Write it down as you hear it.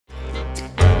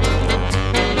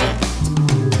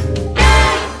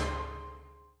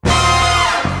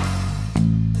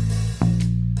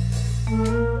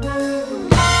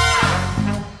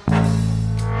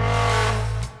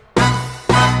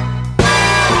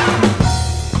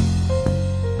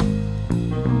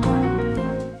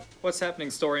What's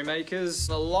happening, story makers?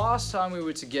 The last time we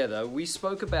were together, we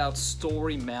spoke about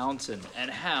Story Mountain and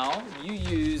how you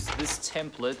use this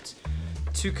template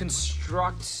to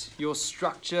construct your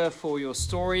structure for your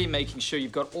story, making sure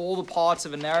you've got all the parts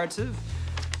of a narrative.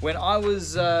 When I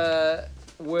was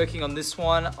working on this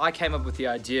one, I came up with the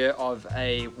idea of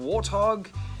a warthog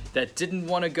that didn't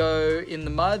want to go in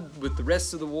the mud with the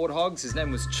rest of the warthogs. His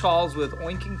name was Charlesworth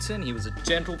Oinkington. He was a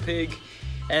gentle pig.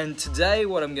 And today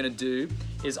what I'm going to do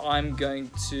is I'm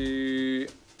going to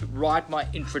write my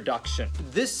introduction.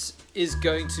 This is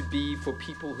going to be for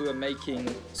people who are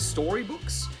making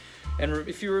storybooks. And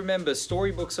if you remember,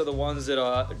 storybooks are the ones that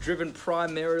are driven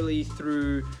primarily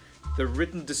through the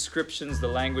written descriptions, the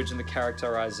language, and the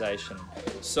characterization.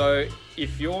 So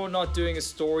if you're not doing a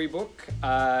storybook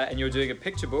and you're doing a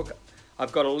picture book,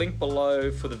 I've got a link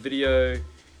below for the video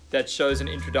that shows an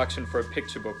introduction for a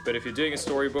picture book. But if you're doing a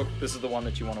storybook, this is the one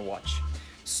that you want to watch.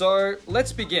 So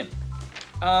let's begin.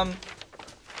 I'm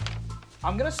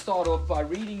gonna start off by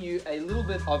reading you a little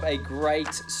bit of a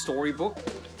great storybook.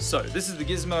 So this is the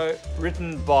Gizmo,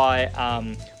 written by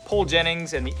Paul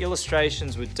Jennings, and the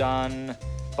illustrations were done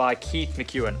by Keith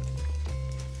McEwen.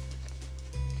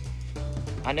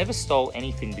 I never stole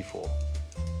anything before.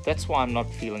 That's why I'm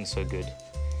not feeling so good.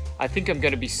 I think I'm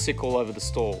going to be sick all over the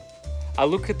stall. I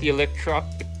look at the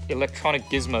electronic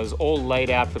gizmos all laid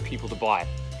out for people to buy.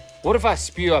 What if I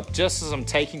spew up just as I'm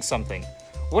taking something?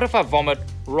 What if I vomit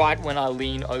right when I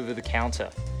lean over the counter?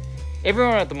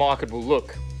 Everyone at the market will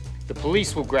look. The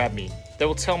police will grab me. They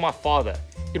will tell my father.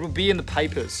 It will be in the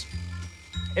papers.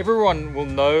 Everyone will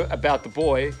know about the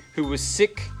boy who was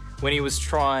sick when he was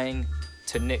trying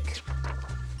to nick.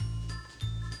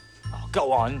 Oh,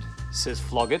 go on, says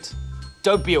Floggett.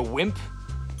 Don't be a wimp,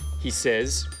 he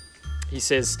says. He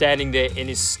says, standing there in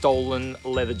his stolen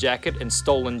leather jacket and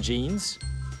stolen jeans.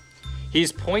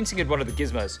 He's pointing at one of the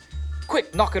gizmos.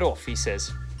 Quick, knock it off, he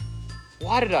says.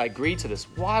 Why did I agree to this?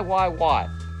 Why?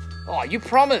 Oh, you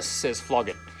promised, says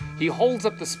Floggett. He holds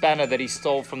up the spanner that he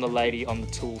stole from the lady on the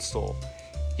tool store.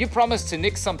 You promised to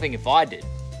nick something if I did.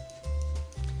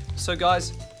 So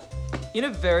guys, in a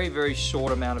very, very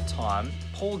short amount of time,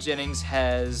 Paul Jennings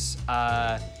has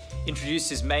introduced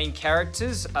his main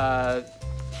characters.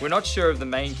 We're not sure of the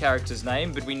main character's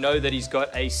name, but we know that he's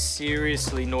got a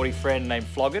seriously naughty friend named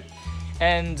Floggett.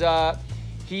 And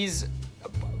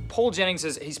Paul Jennings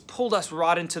he's pulled us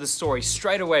right into the story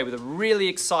straight away with a really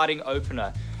exciting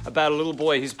opener about a little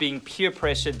boy who's being peer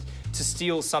pressured to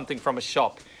steal something from a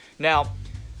shop. Now,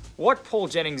 what Paul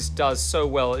Jennings does so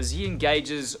well is he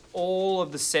engages all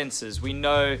of the senses. We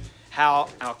know how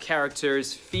our character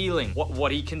is feeling,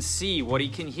 what he can see, what he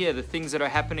can hear, the things that are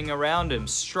happening around him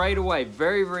straight away,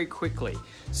 very, very quickly.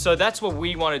 So that's what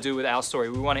we want to do with our story.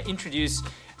 We want to introduce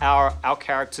our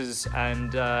characters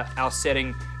and our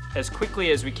setting as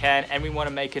quickly as we can, and we want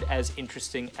to make it as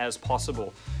interesting as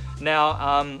possible.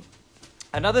 Now,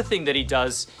 another thing that he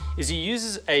does is he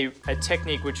uses a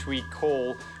technique which we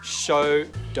call show,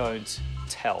 don't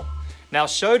tell. Now,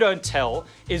 show, don't tell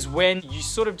is when you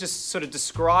sort of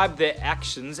describe their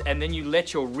actions and then you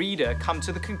let your reader come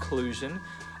to the conclusion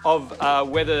of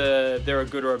whether they're a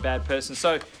good or a bad person.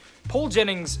 So Paul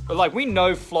Jennings, like, we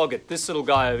know Floggett, this little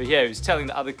guy over here who's telling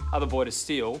the other boy to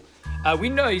steal, we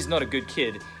know he's not a good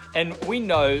kid. And we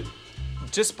know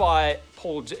just by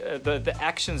the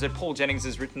actions that Paul Jennings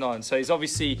has written on. So he's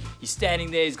standing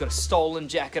there, he's got a stolen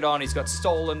jacket on, he's got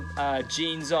stolen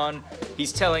jeans on,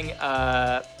 he's telling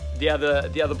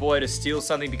the other boy to steal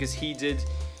something because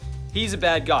he's a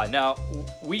bad guy. Now,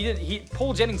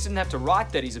 Paul Jennings didn't have to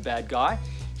write that he's a bad guy.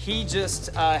 He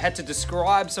just had to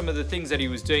describe some of the things that he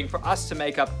was doing for us to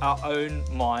make up our own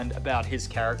mind about his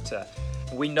character.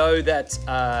 We know that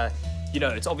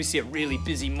it's obviously a really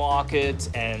busy market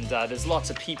and there's lots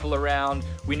of people around.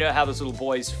 We know how this little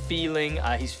boy is feeling.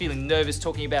 He's feeling nervous,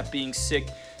 talking about being sick.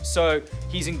 So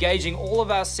he's engaging all of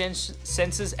our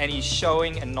senses, and he's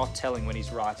showing and not telling when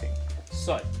he's writing.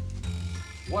 So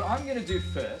what I'm going to do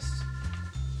first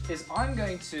is I'm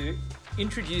going to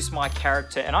introduce my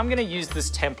character, and I'm going to use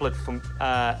this template from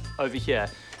over here.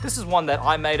 This is one that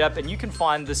I made up, and you can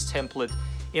find this template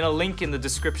in a link in the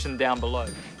description down below.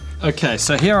 Okay,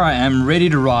 so here I am ready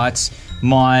to write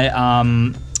my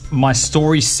my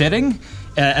story setting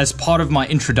as part of my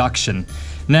introduction.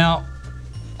 Now,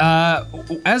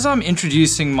 as I'm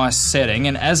introducing my setting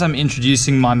and as I'm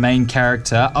introducing my main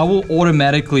character, I will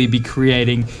automatically be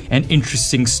creating an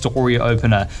interesting story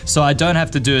opener. So I don't have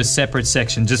to do a separate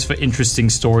section just for interesting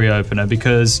story opener,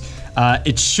 because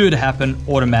it should happen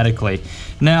automatically.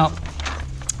 Now,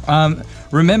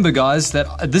 remember guys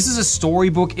that this is a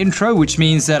storybook intro, which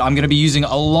means that I'm going to be using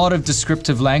a lot of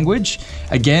descriptive language.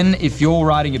 Again, if you're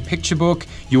writing a picture book,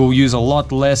 you will use a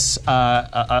lot less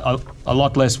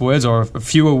words or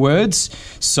fewer words.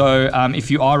 So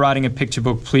if you are writing a picture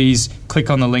book, please click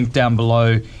on the link down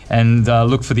below and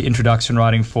look for the introduction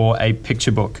writing for a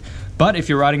picture book. But if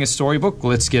you're writing a storybook,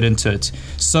 let's get into it.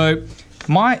 So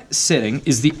my setting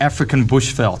is the African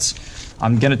bushveld.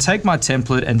 I'm going to take my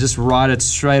template and just write it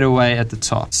straight away at the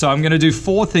top. So I'm going to do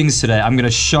 4 things today. I'm going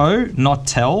to show, not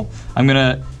tell. I'm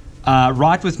going to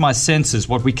write with my senses,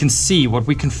 what we can see, what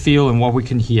we can feel, and what we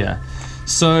can hear.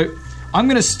 So I'm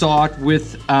going to start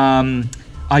with,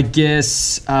 I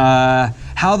guess,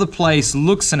 how the place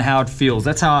looks and how it feels.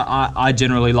 That's how I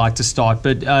generally like to start.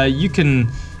 But you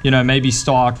can, maybe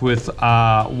start with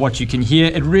what you can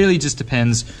hear. It really just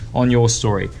depends on your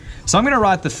story. So I'm going to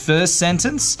write the first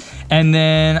sentence, and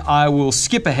then I will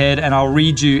skip ahead and I'll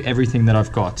read you everything that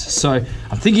I've got. So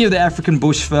I'm thinking of the African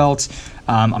bushveld.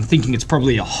 I'm thinking it's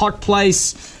probably a hot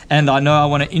place, and I know I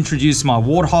want to introduce my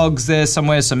warthogs there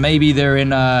somewhere. So maybe they're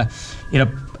in a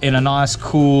nice,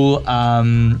 cool,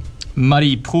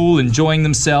 muddy pool, enjoying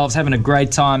themselves, having a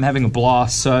great time, having a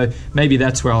blast. So maybe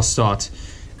that's where I'll start.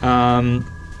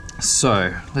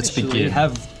 So let's begin. I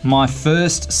have my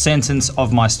first sentence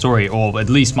of my story, or at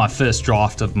least my first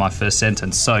draft of my first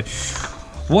sentence. So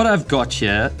what I've got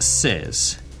here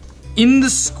says, in the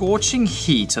scorching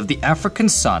heat of the African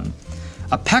sun,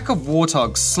 a pack of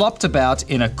warthogs slopped about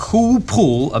in a cool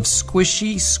pool of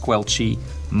squishy, squelchy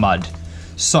mud.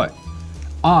 So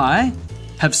I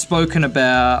have spoken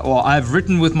about, or I've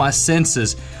written with my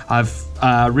senses, I've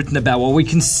written about what we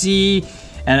can see.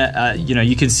 And,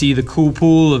 you can see the cool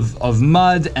pool of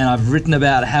mud, and I've written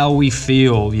about how we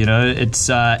feel. It's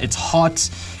hot,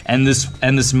 and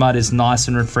this mud is nice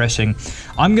and refreshing.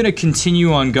 I'm going to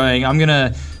continue on going. I'm going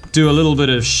to do a little bit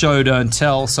of show, don't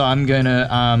tell. So I'm going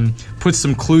to put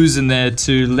some clues in there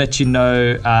to let you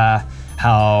know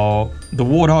how the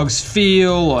warthogs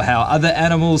feel or how other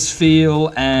animals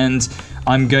feel, and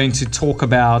I'm going to talk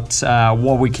about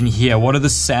what we can hear. What are the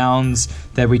sounds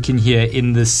that we can hear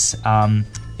in this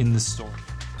story?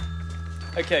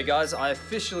 Okay, guys, I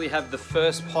officially have the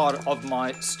first part of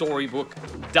my storybook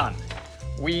done.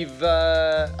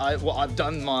 I've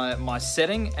done my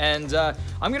setting, and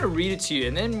I'm going to read it to you,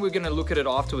 and then we're going to look at it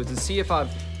afterwards and see if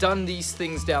I've done these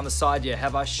things down the side here.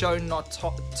 Have I shown, not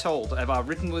told? Have I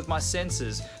written with my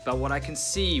senses about what I can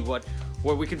see, what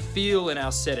we can feel in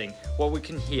our setting, what we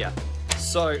can hear?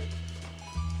 So,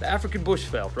 the African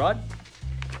bushveld, right?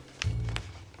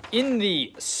 In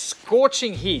the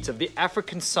scorching heat of the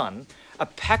African sun, a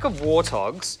pack of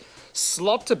warthogs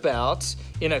slopped about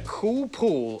in a cool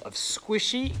pool of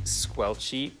squishy,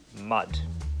 squelchy mud.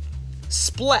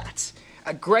 Splat!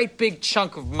 A great big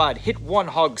chunk of mud hit one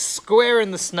hog square in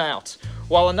the snout,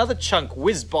 while another chunk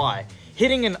whizzed by,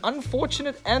 hitting an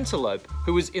unfortunate antelope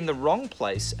who was in the wrong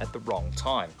place at the wrong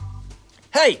time.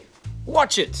 "Hey,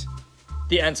 watch it!"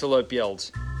 the antelope yelled,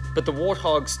 but the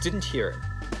warthogs didn't hear it.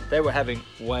 They were having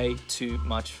way too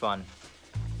much fun.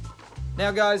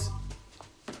 Now, guys,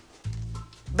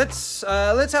 let's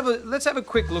have a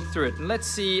quick look through it, and let's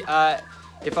see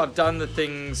if I've done the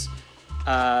things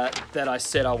that I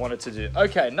said I wanted to do.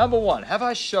 Okay, number 1, have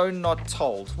I shown, not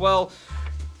told? Well,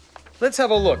 let's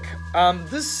have a look.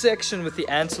 This section with the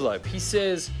antelope, he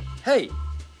says, "Hey,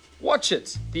 watch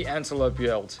it," the antelope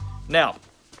yelled. Now,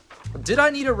 did I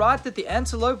need to write that the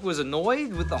antelope was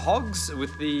annoyed with the hogs,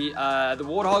 with the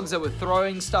warthogs that were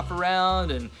throwing stuff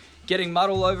around and getting mud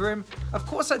all over him? Of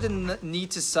course I didn't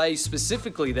need to say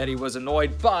specifically that he was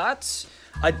annoyed, but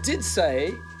I did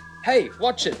say, "Hey,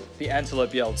 watch it," the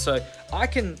antelope yelled. So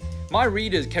my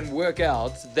readers can work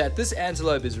out that this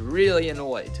antelope is really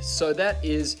annoyed. So that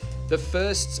is the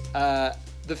first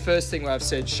thing where I've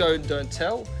said show, don't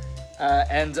tell.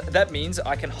 And that means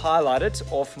I can highlight it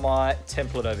off my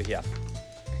template over here.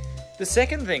 The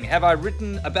second thing, have I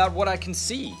written about what I can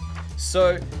see?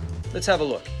 So let's have a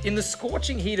look. In the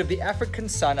scorching heat of the African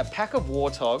sun, a pack of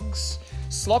warthogs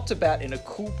slopped about in a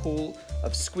cool pool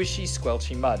of squishy,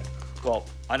 squelchy mud. Well,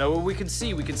 I know what we can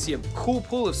see. We can see a cool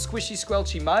pool of squishy,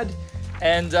 squelchy mud,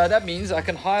 and that means I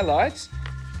can highlight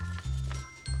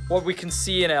what we can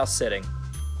see in our setting.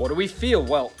 What do we feel?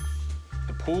 Well,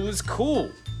 the pool is cool.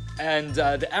 And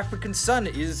the African sun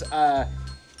is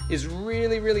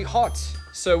really, really hot.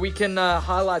 So we can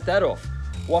highlight that off.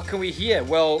 What can we hear?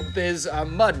 Well, there's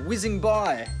mud whizzing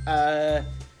by.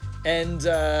 And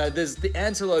there's the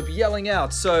antelope yelling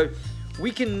out. So we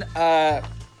can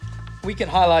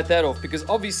highlight that off, because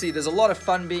obviously there's a lot of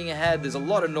fun being had. There's a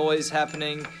lot of noise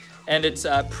happening. And it's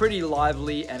pretty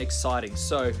lively and exciting.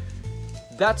 So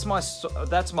that's my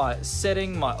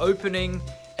setting, my opening,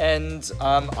 and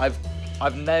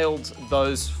I've nailed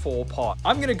those 4 parts.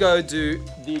 I'm gonna go do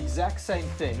the exact same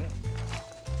thing,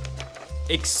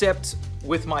 except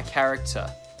with my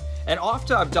character. And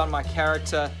after I've done my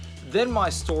character, then my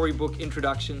storybook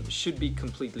introduction should be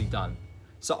completely done.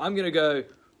 So I'm gonna go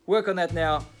work on that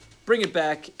now, bring it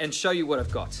back, and show you what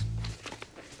I've got.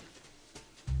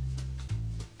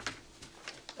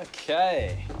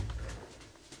 Okay,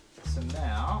 so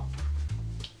now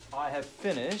I have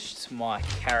finished my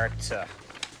character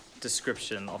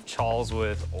description of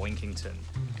Charlesworth Winkington.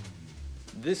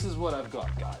 This is what I've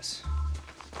got, guys.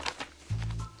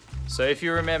 So if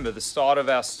you remember, the start of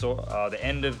our story, the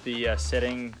end of the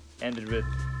setting ended with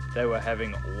they were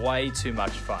having way too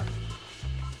much fun.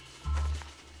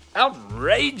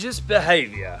 Outrageous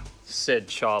behavior, said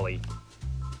Charlie.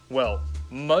 Well,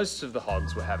 most of the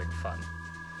hogs were having fun.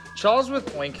 Charlesworth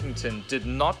Winkington did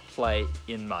not play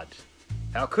in mud.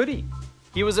 How could he?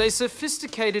 He was a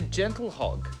sophisticated, gentle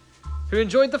hog who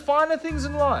enjoyed the finer things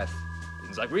in life.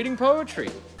 Things like reading poetry,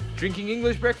 drinking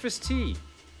English breakfast tea,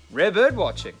 rare bird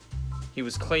watching. He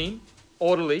was clean,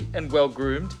 orderly, and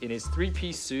well-groomed in his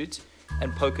 3-piece suit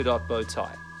and polka dot bow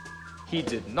tie. He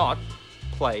did not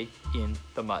play in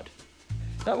the mud.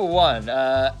 Number 1,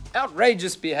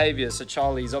 outrageous behavior. So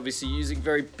Charlie's obviously using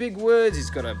very big words. He's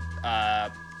got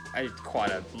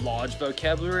quite a large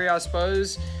vocabulary, I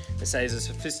suppose. They say he's a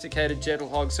sophisticated, gentle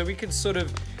hog. So we can sort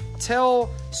of tell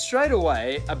straight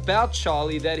away about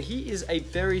Charlie that he is a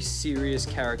very serious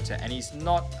character, and he's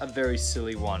not a very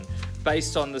silly one,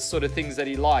 based on the sort of things that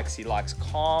he likes. He likes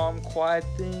calm, quiet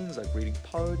things like reading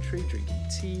poetry, drinking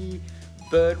tea,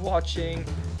 bird watching.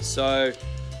 So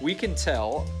we can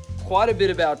tell quite a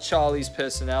bit about Charlie's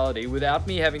personality without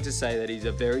me having to say that he's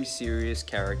a very serious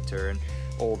character and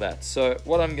all that. So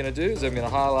what I'm gonna do is I'm gonna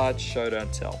highlight show,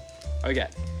 don't tell. Okay,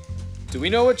 do we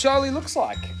know what Charlie looks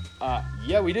like?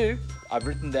 Yeah, we do. I've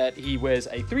written that he wears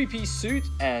a 3-piece suit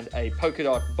and a polka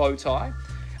dot bow tie.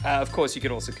 Of course, you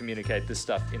can also communicate this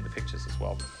stuff in the pictures as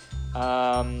well.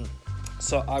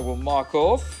 So I will mark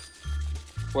off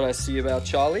what I see about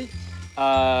Charlie.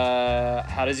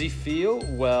 How does he feel?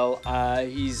 Well,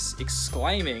 he's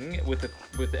exclaiming with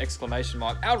the exclamation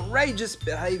mark, outrageous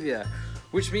behavior,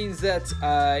 which means that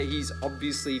he's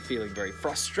obviously feeling very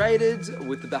frustrated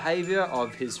with the behavior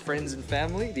of his friends and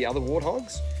family, the other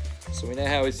warthogs. So we know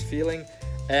how he's feeling.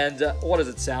 And what does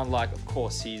it sound like? Of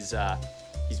course, he's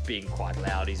being quite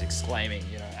loud. He's exclaiming,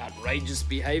 you know, outrageous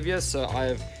behavior. So I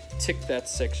have ticked that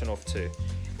section off too.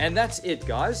 And that's it,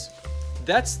 guys.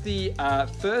 That's the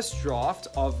first draft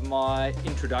of my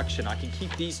introduction. I can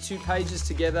keep these 2 pages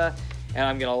together, and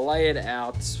I'm gonna lay it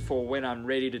out for when I'm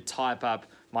ready to type up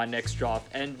my next draft.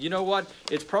 And you know what?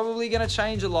 It's probably gonna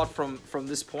change a lot from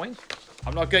this point.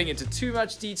 I'm not going into too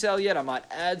much detail yet. I might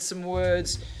add some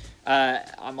words.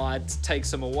 I might take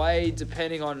some away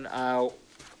depending on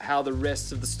how the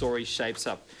rest of the story shapes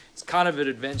up. It's kind of an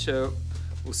adventure.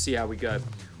 We'll see how we go.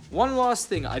 One last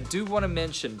thing I do want to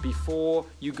mention before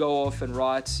you go off and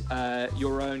write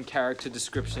your own character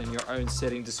description, your own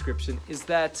setting description, is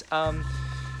that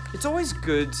it's always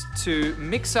good to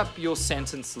mix up your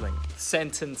sentence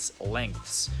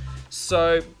lengths.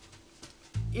 So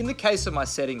in the case of my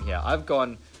setting here,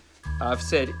 I've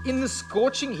said, in the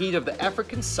scorching heat of the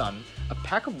African sun, a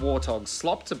pack of warthogs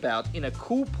slopped about in a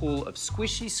cool pool of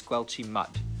squishy, squelchy mud.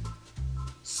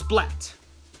 Splat.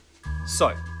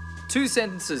 So, 2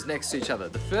 sentences next to each other.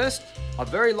 The first, a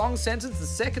very long sentence. The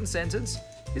second sentence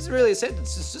isn't really a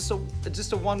sentence. It's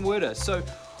just a one-worder. So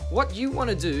what you want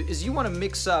to do is you want to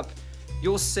mix up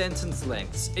your sentence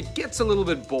lengths. It gets a little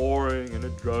bit boring and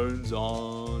it drones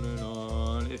on and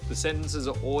on if the sentences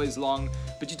are always long,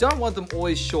 but you don't want them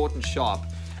always short and sharp.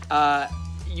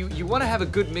 You want to have a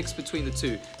good mix between the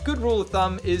 2. Good rule of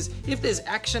thumb is if there's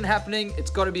action happening,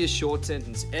 it's got to be a short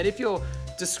sentence. And if you're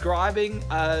describing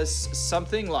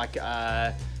something like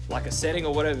a setting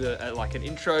or whatever, like an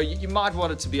intro, you might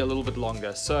want it to be a little bit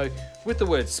longer. So with the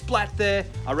word splat there,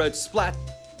 I wrote splat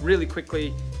really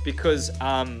quickly because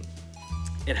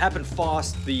it happened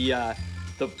fast. The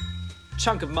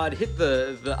chunk of mud hit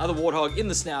the other warthog in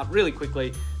the snout really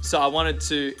quickly. So I wanted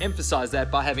to emphasize that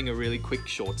by having a really quick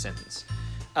short sentence.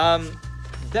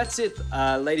 That's it,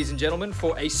 ladies and gentlemen,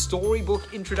 for a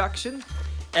storybook introduction.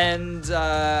 And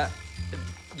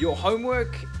your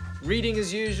homework, reading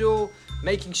as usual,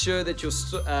 making sure that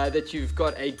you've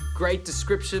got a great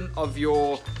description of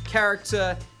your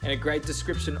character and a great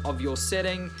description of your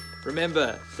setting.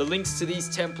 Remember, the links to these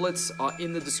templates are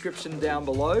in the description down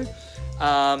below.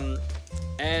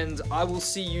 And I will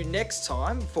see you next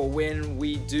time for when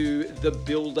we do the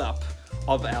build-up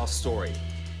of our story.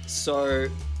 So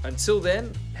until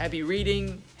then, happy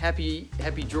reading, happy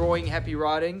drawing, happy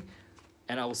writing,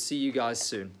 and I will see you guys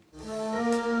soon.